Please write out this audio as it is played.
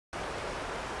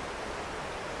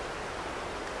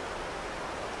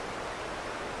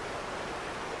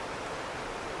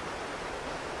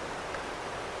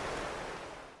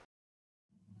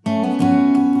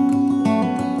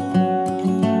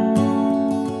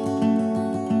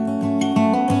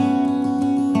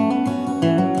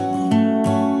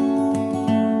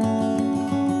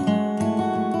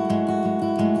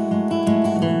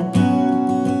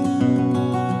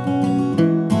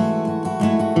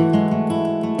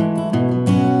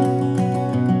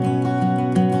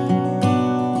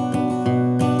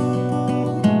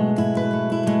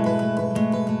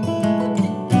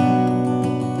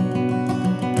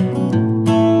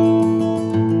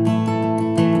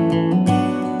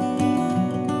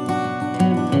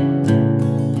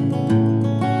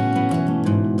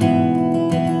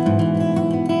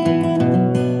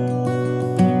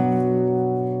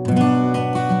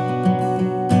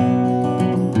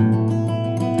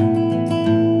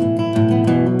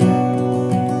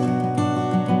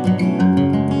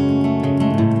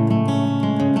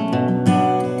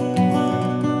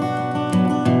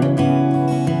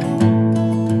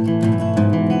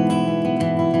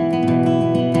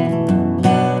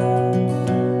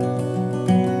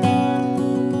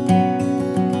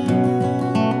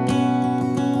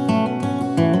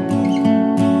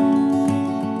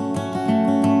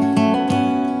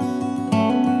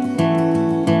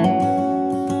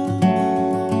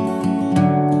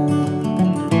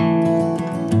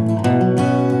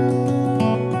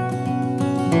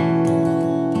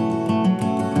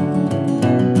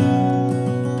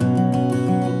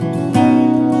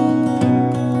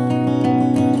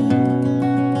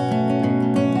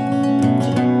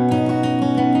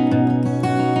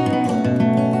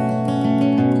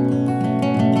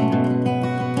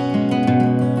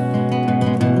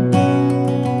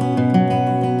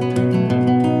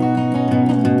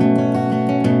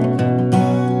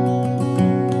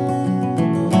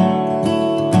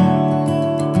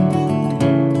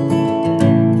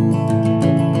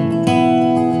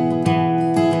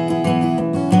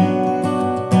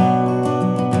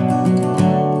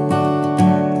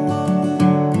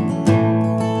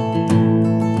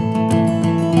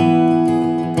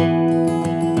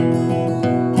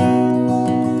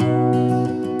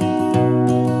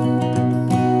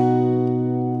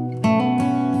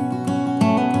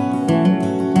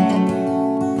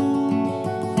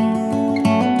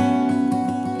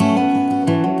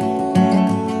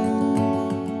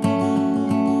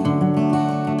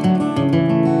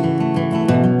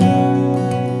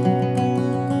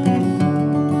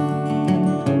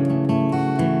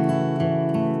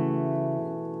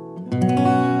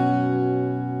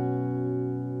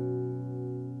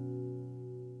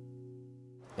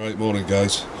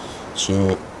guys.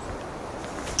 So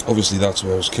obviously that's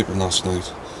where I was kipping last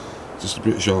night, just a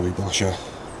British Army Basha,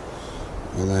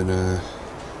 and then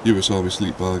US Army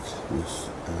sleep bag with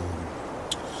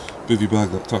bivvy bag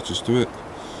that attaches to it.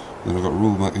 Then I've got a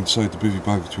roll mat inside the bivvy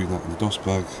bag between that and the dust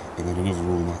bag, and then another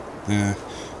roll mat there,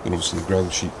 and obviously the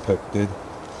ground sheet pegged in.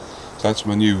 So that's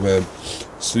my new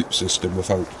sleep system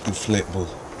without inflatable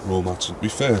roll mats. And to be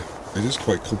fair, it is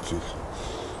quite comfy.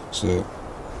 So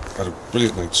I had a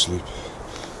brilliant night's sleep.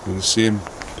 I'm in the same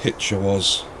pitch I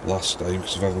was last time,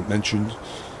 because if I haven't mentioned,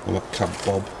 I'm at Camp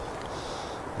Bob,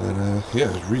 and yeah,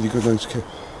 it was a really good night's kip.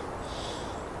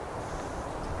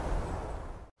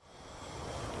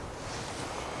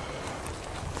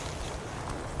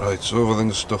 Right, so other than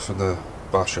the stuff in the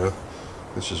Basha,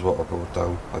 this is what I brought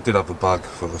down. I did have a bag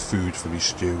for the food for my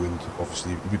stew and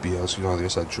obviously my beers, you know, the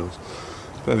essentials,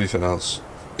 but everything else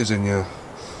is in here.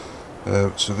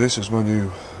 So this is my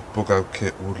new bug out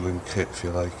kit, woodland kit if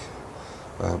you like.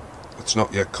 It's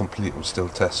not yet complete, I'm still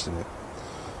testing it,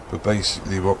 but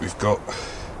basically what we've got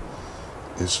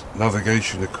is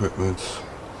navigation equipment,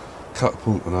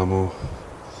 catapult and ammo,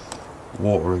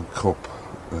 watering cup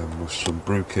with some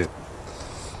brew kit.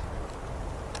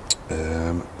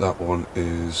 That one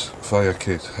is fire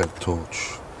kit, head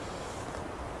torch.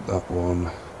 That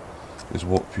one is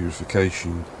water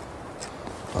purification,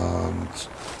 and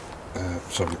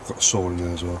sorry, I've got a saw in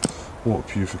there as well. Water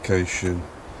purification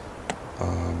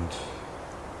and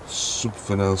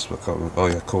something else, but I can't remember. Oh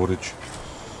yeah, cordage.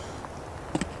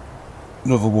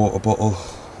 Another water bottle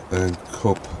and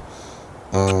cup,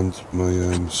 and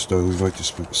my stove. You might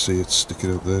just be able to see it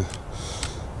sticking out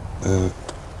there.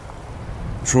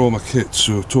 Trauma kit,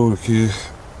 so tourniquet,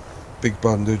 big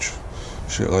bandage,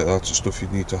 shit like that, so stuff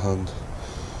you'd need to hand.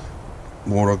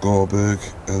 More Gorberg,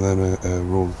 and then a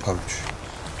roll pouch.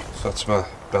 So that's my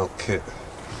belt kit.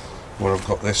 Where I've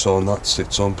got this on, that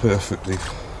sits on perfectly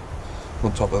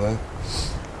on top of there.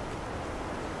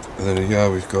 And then yeah,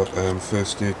 we've got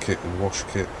first aid kit and wash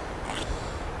kit,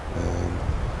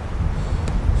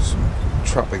 some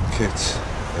trapping kit,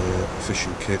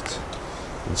 fishing kit,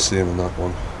 and same on that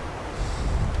one.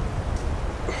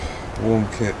 Warm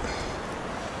kit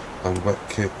and wet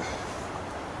kit,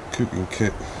 cooking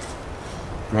kit,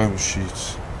 ground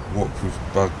sheet, waterproof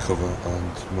bag cover,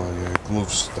 and my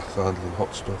gloves for handling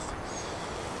hot stuff.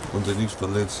 Underneath the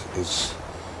lid is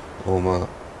all my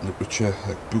literature,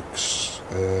 like books,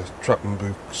 trapping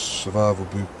books, survival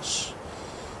books,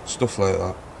 stuff like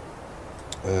that.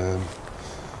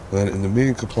 Then in the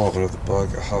main compartment of the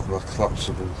bag I have my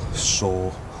collapsible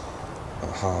saw, I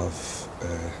have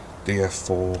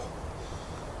DF4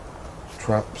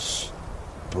 traps,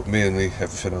 but mainly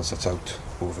everything else that's out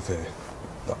over there.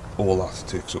 All that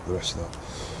takes up the rest of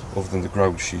that, other than the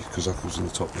ground sheet, because that goes in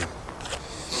the top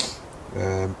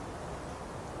there.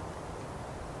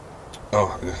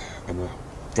 Oh, yeah, and a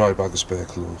dry bag of spare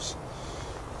clothes.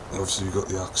 And obviously you've got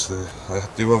the axe there. I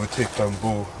do have a takedown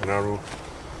bow and arrow,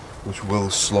 which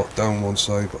will slot down one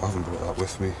side, but I haven't brought that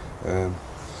with me.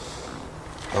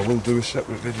 I will do a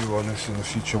separate video on this in the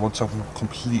future once I'm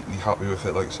completely happy with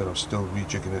it. Like I said, I'm still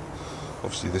rejigging it.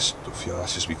 Obviously this stuff, yeah,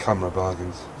 that's just my camera bag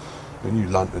and a new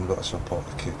lantern, but that's not part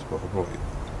of the kit, but I brought it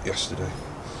yesterday.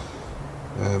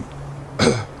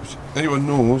 Anyone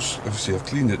knows, obviously I've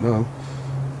cleaned it now.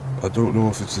 I don't know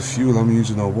if it's the fuel I'm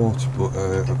using or what, but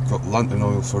I've got lantern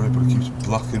oil for it, but it keeps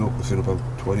blacking up within about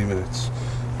 20 minutes,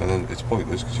 and then it's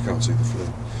pointless because you can't see the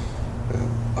flame.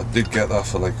 I did get that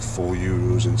for like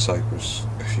 €4 in Cyprus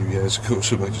a few years ago,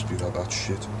 so it might just be like that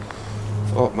shit.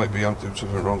 Or it might be I'm doing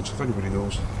something wrong, so if anybody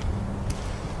knows,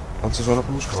 answers on a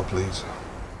postcard please.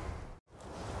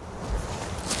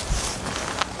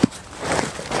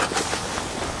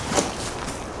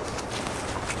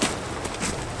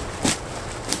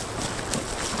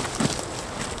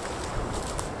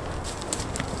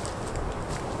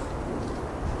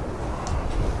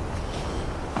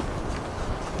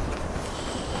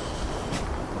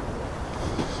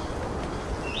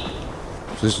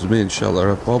 This is the main shelter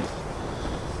at Bob.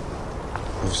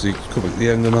 Obviously coming at the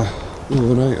end of my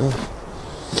overnighter.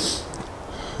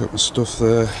 Got my stuff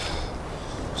there.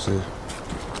 See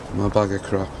my bag of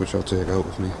crap which I'll take out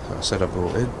with me. I said I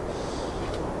brought in.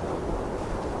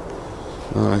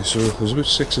 Alright, so there was about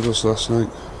 6 of us last night.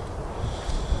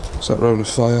 Sat round the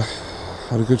fire,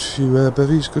 had a good few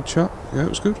bevies, good chat. Yeah, it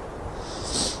was good.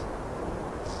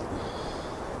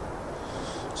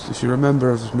 If you remember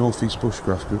of the North East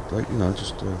Bushcraft group, like, you know,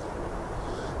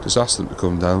 just ask them to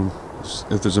come down.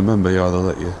 If there's a member here, they'll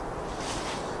let you.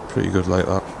 Pretty good like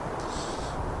that.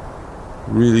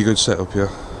 Really good setup here.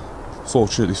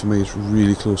 Fortunately for me, it's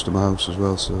really close to my house as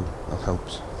well, so that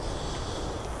helps.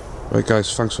 Right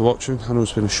guys, thanks for watching. I know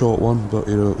it's been a short one, but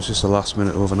you know, it was just a last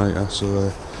minute overnighter,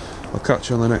 so I'll catch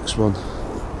you on the next one.